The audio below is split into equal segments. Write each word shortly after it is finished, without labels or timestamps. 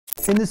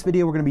In this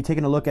video, we're going to be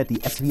taking a look at the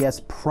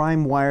SVS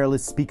Prime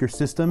wireless speaker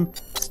system.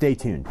 Stay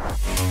tuned.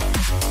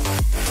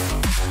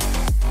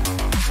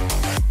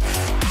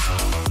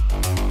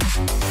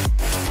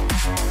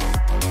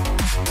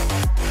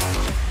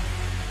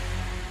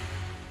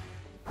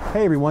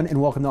 Hey everyone,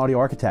 and welcome to Audio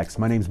Arkitekts.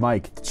 My name's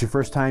Mike. If it's your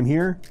first time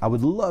here, I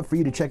would love for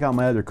you to check out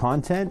my other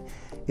content.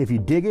 If you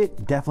dig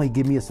it, definitely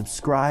give me a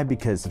subscribe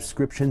because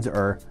subscriptions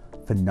are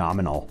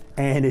phenomenal.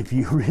 And if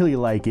you really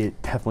like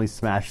it, definitely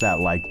smash that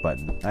like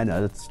button. I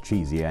know that's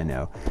cheesy, I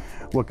know.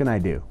 What can I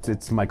do?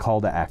 It's my call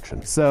to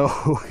action. So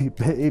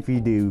if you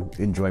do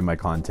enjoy my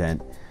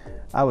content,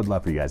 I would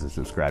love for you guys to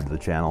subscribe to the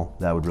channel.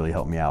 That would really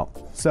help me out.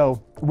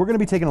 So we're gonna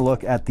be taking a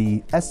look at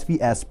the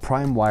SVS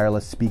Prime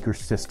wireless speaker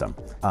system.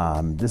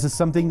 This is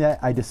something that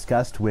I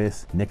discussed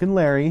with Nick and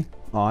Larry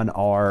on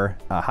our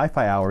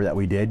HiFi hour that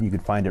we did. You can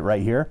find it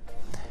right here.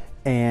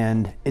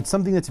 And it's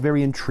something that's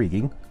very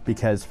intriguing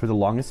because for the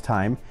longest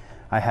time,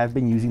 I have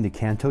been using the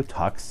Kanto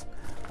Tux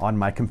on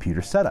my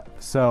computer setup.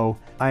 So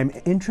I'm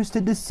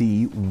interested to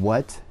see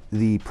what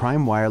the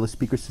Prime wireless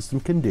speaker system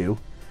can do.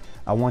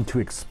 I want to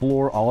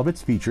explore all of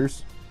its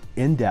features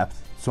in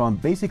depth. So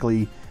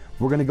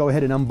we're gonna go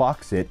ahead and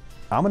unbox it.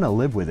 I'm gonna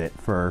live with it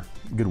for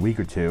a good week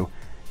or two,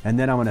 and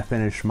then I'm gonna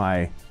finish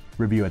my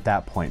review at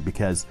that point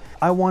because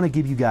I wanna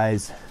give you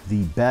guys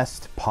the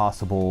best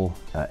possible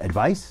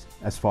advice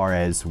as far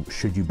as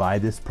should you buy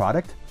this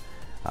product,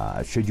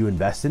 should you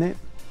invest in it.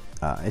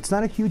 It's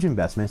not a huge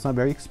investment, it's not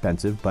very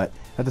expensive, but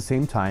at the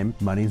same time,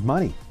 money's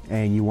money,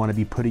 and you wanna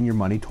be putting your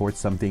money towards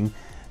something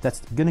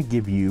that's gonna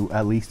give you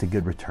at least a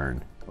good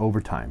return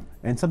over time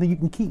and something you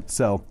can keep.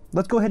 So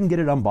let's go ahead and get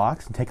it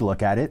unboxed and take a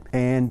look at it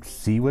and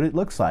see what it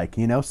looks like,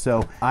 you know?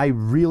 So I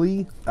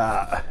really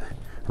am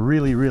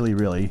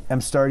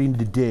starting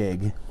to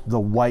dig the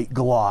white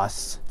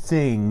gloss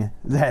thing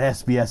that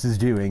SVS is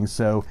doing.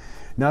 So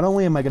not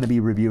only am I going to be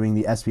reviewing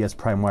the SVS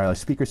Prime wireless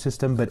speaker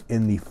system, but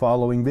in the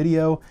following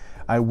video,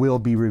 I will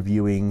be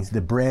reviewing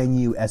the brand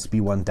new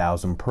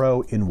SB1000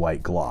 Pro in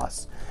white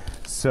gloss.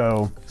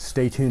 So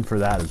stay tuned for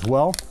that as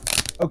well.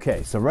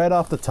 Okay, so right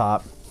off the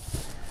top,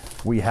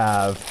 we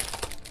have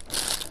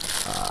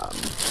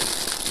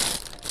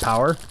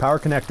power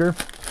connector,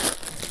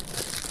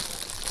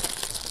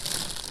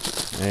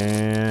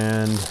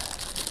 and it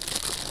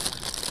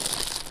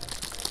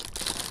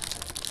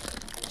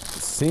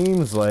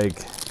seems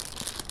like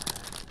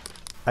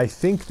I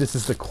think this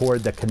is the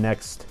cord that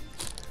connects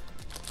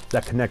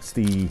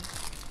the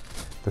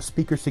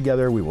speakers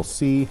together. We will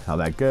see how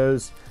that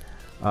goes.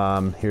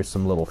 Here's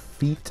some little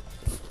feet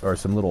or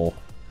some little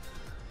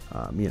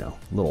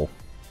little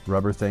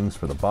rubber things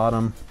for the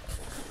bottom.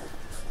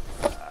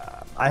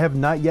 I have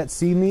not yet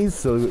seen these,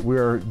 so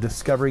we're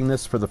discovering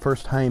this for the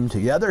first time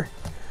together.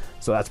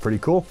 So that's pretty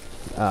cool.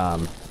 Let's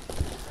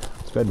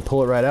go ahead and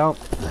pull it right out.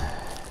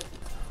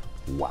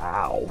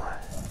 Wow.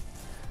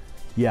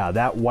 Yeah,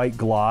 that white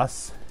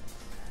gloss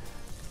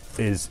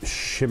is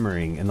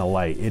shimmering in the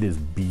light. It is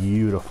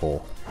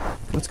beautiful.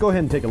 Let's go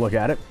ahead and take a look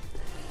at it.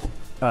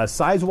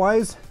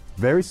 Size-wise,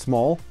 very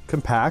small,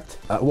 compact.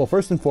 Well,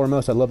 first and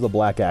foremost, I love the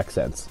black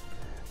accents.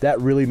 That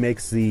really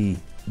makes the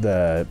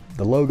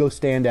logo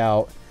stand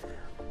out.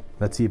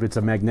 Let's see if it's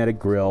a magnetic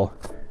grill.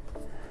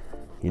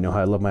 You know how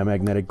I love my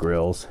magnetic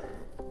grills.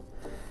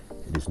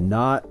 It is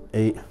not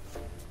a...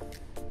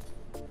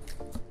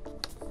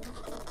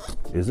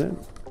 Is it?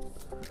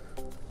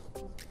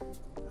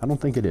 I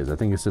don't think it is. I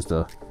think it's just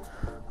a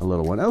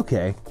little one.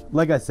 Okay,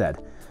 like I said,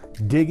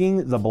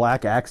 digging the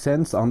black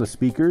accents on the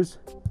speakers.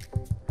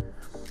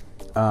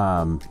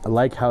 I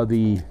like how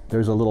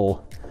there's a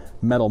little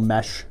metal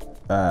mesh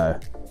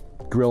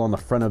grill on the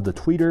front of the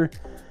tweeter.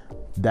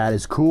 That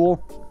is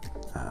cool.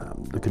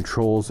 The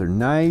controls are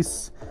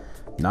nice.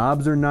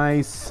 Knobs are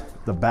nice.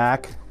 The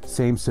back,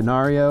 same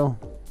scenario.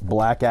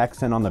 Black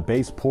accent on the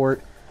base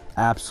port.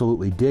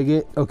 Absolutely dig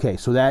it. Okay,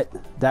 so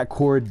that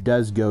cord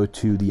does go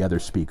to the other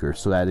speaker,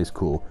 so that is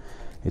cool.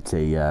 It's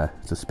a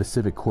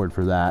specific cord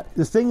for that.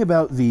 The thing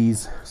about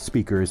these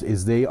speakers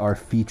is they are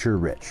feature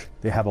rich.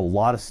 They have a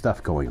lot of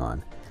stuff going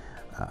on,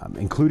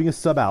 including a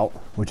sub out,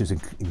 which is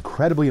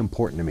incredibly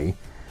important to me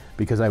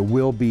because I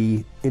will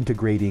be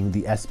integrating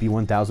the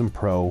SB1000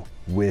 Pro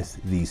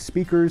with these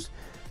speakers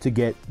to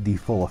get the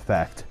full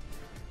effect,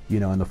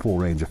 and the full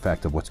range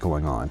effect of what's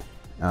going on.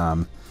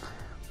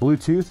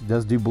 Bluetooth, it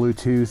does do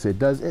Bluetooth.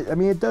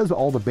 It does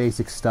all the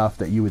basic stuff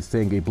that you would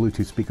think a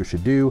Bluetooth speaker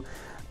should do,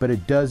 but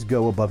it does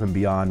go above and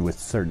beyond with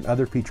certain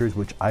other features,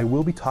 which I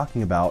will be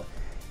talking about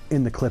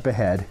in the clip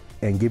ahead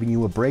and giving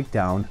you a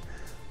breakdown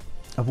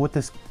of what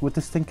this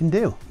thing can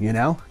do,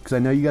 because I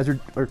know you guys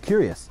are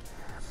curious.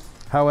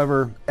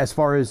 However, as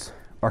far as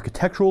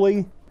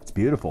architecturally, it's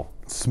beautiful.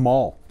 It's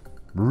small,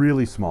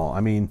 really small.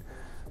 I mean,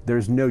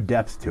 there's no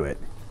depth to it.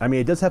 I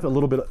mean, it does have a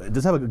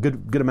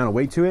good amount of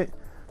weight to it.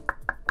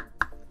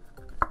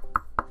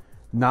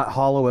 Not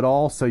hollow at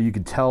all, so you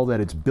can tell that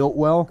it's built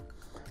well.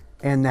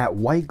 And that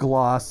white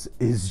gloss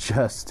is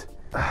just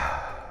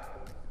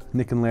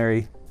Nick and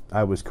Larry,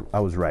 I was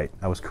right.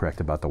 I was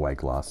correct about the white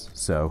gloss.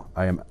 So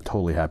I am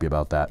totally happy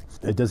about that.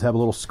 It does have a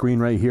little screen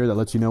right here that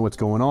lets you know what's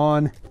going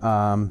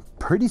on.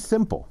 Pretty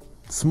simple.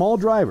 Small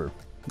driver.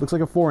 Looks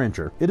like a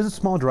 4-incher. It is a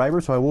small driver,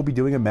 so I will be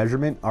doing a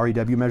measurement,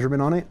 REW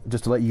measurement on it,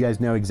 just to let you guys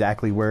know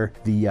exactly where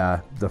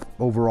the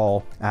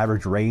overall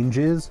average range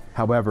is.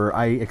 However,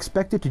 I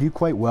expect it to do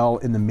quite well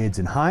in the mids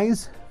and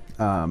highs,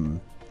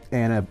 and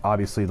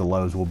obviously the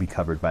lows will be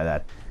covered by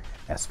that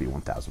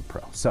SV1000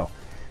 Pro. So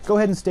go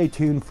ahead and stay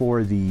tuned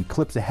for the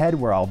clips ahead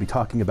where I'll be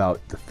talking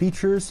about the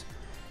features,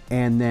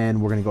 and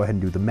then we're gonna go ahead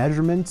and do the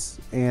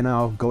measurements, and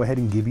I'll go ahead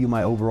and give you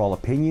my overall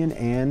opinion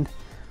and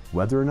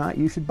whether or not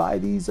you should buy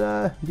these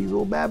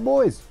little bad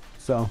boys.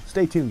 So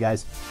stay tuned,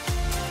 guys.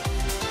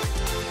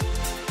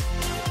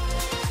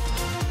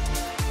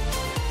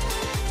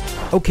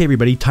 Okay,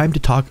 everybody, time to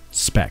talk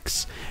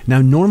specs.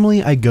 Now,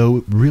 normally I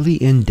go really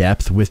in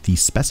depth with the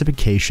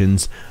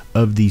specifications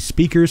of these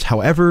speakers.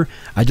 However,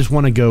 I just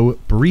want to go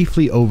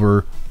briefly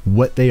over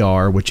what they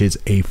are, which is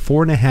a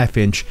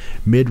 4.5-inch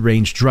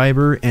mid-range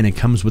driver, and it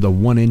comes with a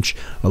 1-inch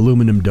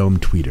aluminum dome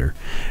tweeter.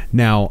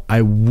 Now,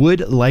 I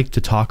would like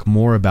to talk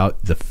more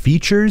about the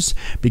features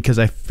because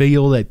I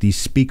feel that these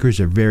speakers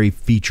are very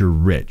feature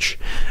rich.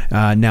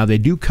 Now, they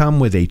do come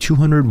with a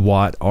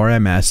 200-watt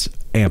RMS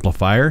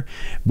amplifier,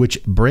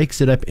 which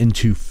breaks it up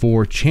into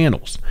 4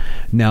 channels.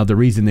 Now, the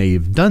reason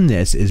they've done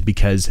this is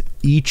because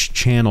each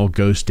channel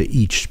goes to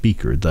each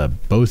speaker,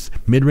 both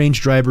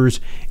mid-range drivers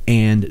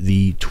and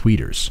the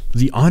tweeters.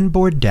 The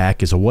onboard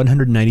DAC is a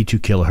 192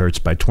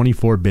 kilohertz by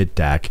 24-bit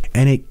DAC,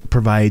 and it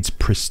provides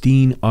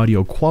pristine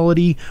audio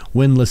quality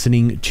when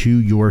listening to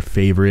your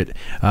favorite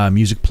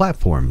music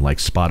platform like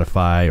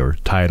Spotify or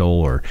Tidal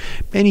or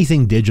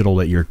anything digital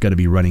that you're going to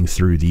be running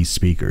through these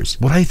speakers.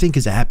 What I think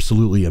is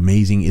absolutely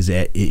amazing is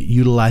that it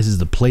utilizes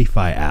the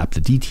PlayFi app,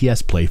 the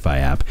DTS PlayFi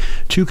app,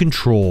 to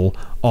control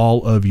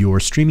all of your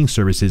streaming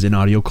services and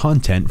audio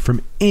content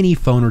from any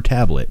phone or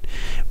tablet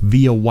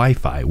via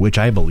Wi-Fi, which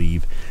I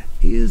believe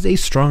is a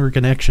stronger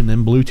connection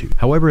than Bluetooth.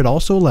 However, it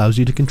also allows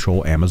you to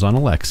control Amazon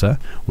Alexa,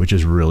 which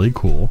is really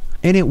cool,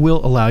 and it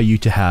will allow you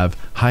to have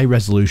high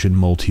resolution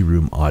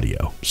multi-room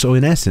audio. So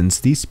in essence,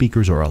 these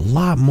speakers are a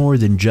lot more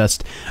than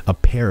just a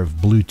pair of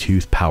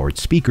Bluetooth powered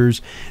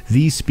speakers.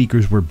 These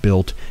speakers were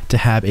built to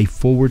have a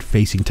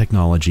forward-facing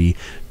technology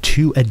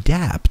to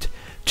adapt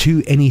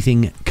to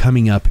anything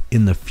coming up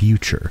in the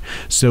future.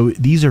 So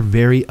these are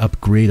very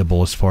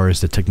upgradable as far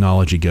as the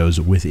technology goes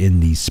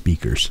within these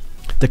speakers.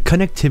 The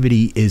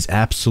connectivity is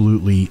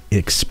absolutely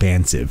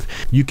expansive.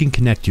 You can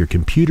connect your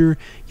computer,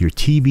 your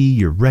TV,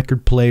 your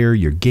record player,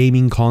 your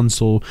gaming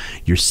console,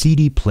 your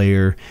CD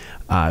player,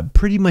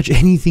 pretty much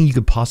anything you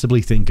could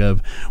possibly think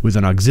of with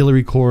an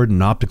auxiliary cord,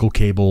 an optical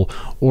cable,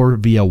 or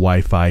via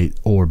Wi-Fi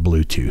or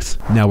Bluetooth.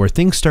 Now, where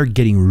things start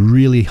getting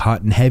really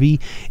hot and heavy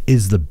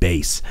is the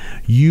bass.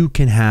 You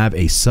can have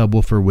a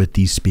subwoofer with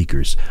these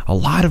speakers. A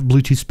lot of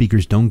Bluetooth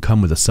speakers don't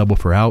come with a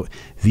subwoofer out.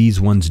 These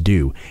ones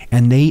do,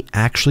 and they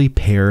actually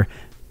pair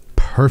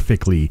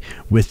perfectly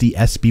with the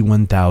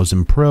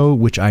SV1000 Pro,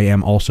 which I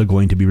am also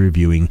going to be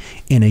reviewing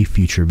in a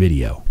future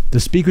video. The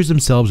speakers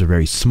themselves are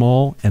very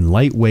small and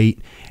lightweight,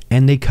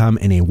 and they come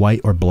in a white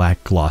or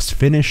black gloss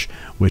finish,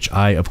 which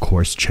I of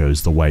course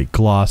chose the white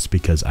gloss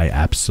because I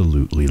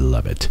absolutely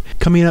love it.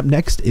 Coming up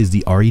next is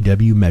the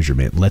REW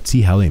measurement. Let's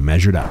see how they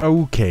measured out.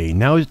 Okay,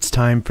 now it's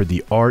time for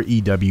the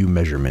REW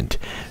measurement.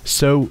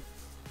 So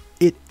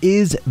it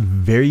is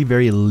very,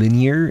 very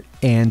linear,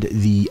 and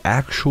the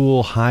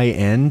actual high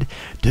end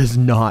does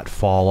not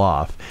fall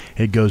off.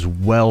 It goes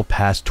well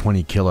past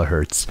 20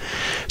 kilohertz.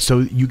 So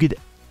you could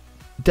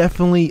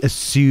definitely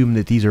assume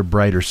that these are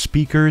brighter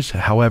speakers.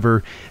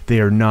 However, they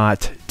are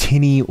not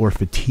tinny or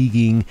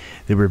fatiguing.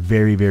 They were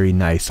very, very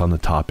nice on the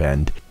top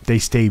end. They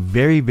stay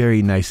very,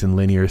 very nice and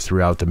linear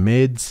throughout the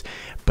mids,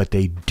 but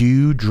they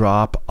do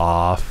drop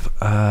off,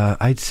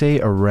 I'd say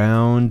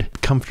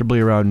comfortably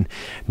around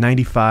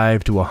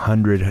 95 to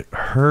 100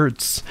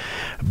 hertz,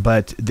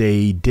 but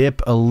they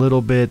dip a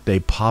little bit. They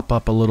pop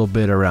up a little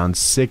bit around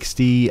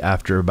 60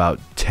 after about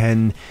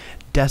 10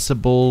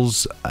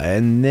 decibels,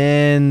 and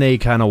then they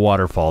kind of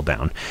waterfall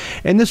down.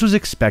 And this was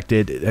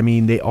expected. I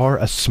mean, they are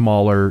a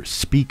smaller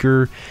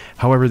speaker.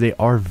 However, they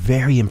are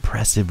very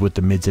impressive with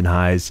the mids and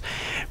highs,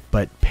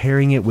 but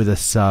pairing it with a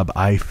sub,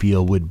 I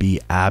feel, would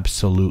be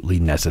absolutely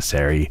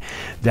necessary.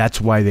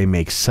 That's why they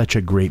make such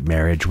a great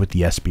marriage with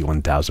the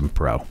SV1000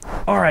 Pro.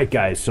 All right,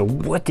 guys, so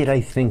what did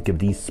I think of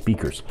these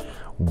speakers?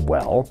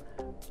 Well,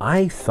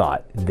 I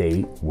thought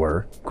they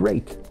were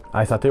great.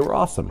 I thought they were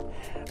awesome.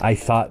 I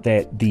thought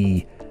that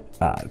the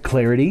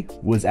clarity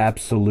was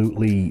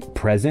absolutely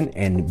present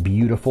and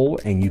beautiful,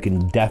 and you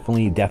can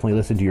definitely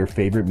listen to your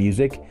favorite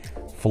music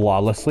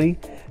flawlessly.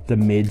 The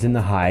mids and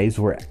the highs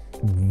were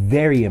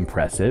very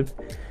impressive,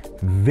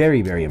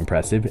 very, very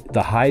impressive.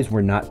 The highs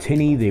were not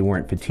tinny, they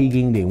weren't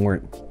fatiguing, they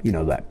weren't, you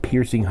know, that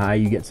piercing high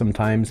you get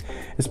sometimes,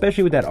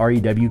 especially with that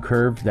REW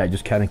curve that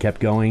just kind of kept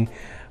going.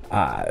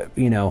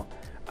 You know,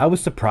 I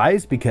was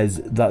surprised because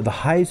the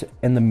highs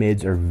and the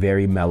mids are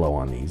very mellow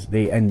on these.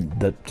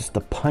 Just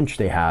the punch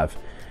they have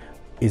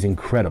is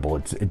incredible.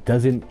 It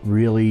doesn't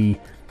really,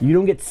 you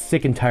don't get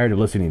sick and tired of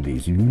listening to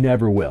these. You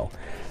never will.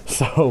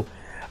 So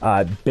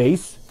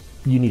bass,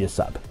 you need a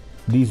sub.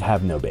 These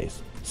have no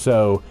bass.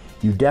 So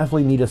you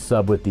definitely need a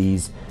sub with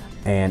these.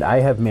 And I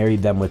have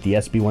married them with the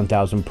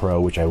SB1000 Pro,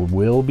 which I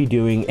will be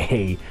doing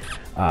a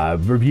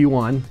review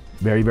on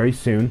very, very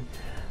soon.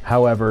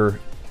 However,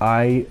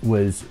 I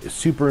was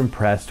super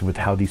impressed with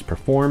how these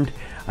performed.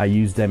 I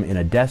used them in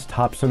a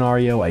desktop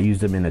scenario, I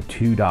used them in a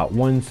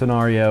 2.1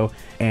 scenario,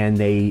 and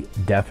they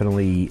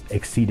definitely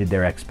exceeded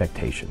their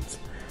expectations.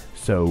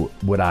 So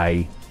would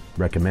I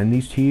recommend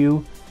these to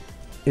you?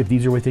 If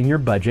these are within your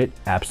budget,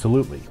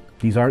 absolutely.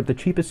 These aren't the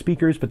cheapest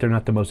speakers, but they're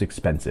not the most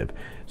expensive.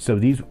 So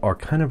these are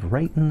kind of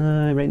right in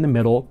the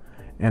middle,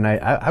 and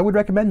I would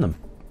recommend them.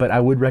 But I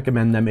would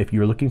recommend them if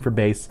you're looking for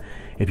bass.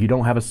 If you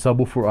don't have a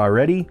subwoofer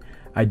already,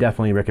 I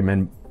definitely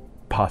recommend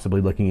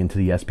possibly looking into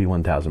the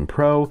SB1000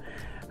 Pro.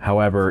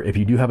 However, if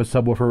you do have a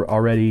subwoofer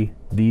already,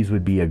 these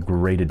would be a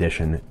great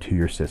addition to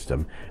your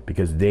system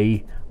because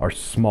they are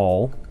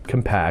small,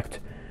 compact,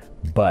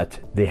 but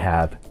they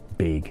have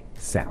big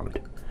sound.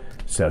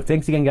 So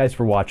thanks again, guys,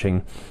 for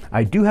watching.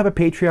 I do have a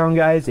Patreon,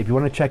 guys. If you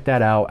want to check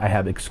that out, I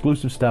have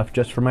exclusive stuff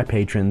just for my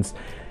patrons.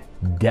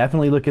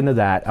 Definitely look into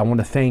that. I want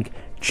to thank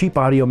Cheap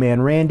Audio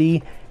Man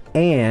Randy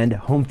and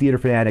Home Theater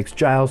Fanatics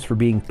Giles for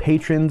being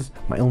patrons,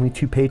 my only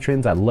 2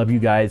 patrons. I love you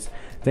guys.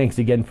 Thanks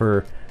again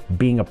for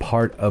being a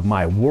part of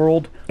my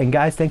world. And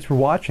guys, thanks for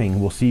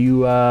watching. We'll see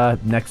you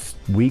next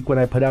week when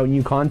I put out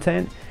new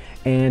content.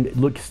 And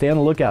stay on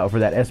the lookout for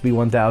that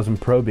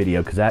SB1000 Pro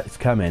video because that's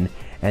coming.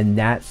 And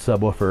that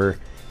subwoofer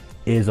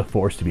is a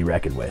force to be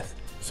reckoned with.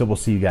 So we'll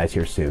see you guys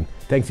here soon.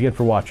 Thanks again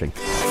for watching.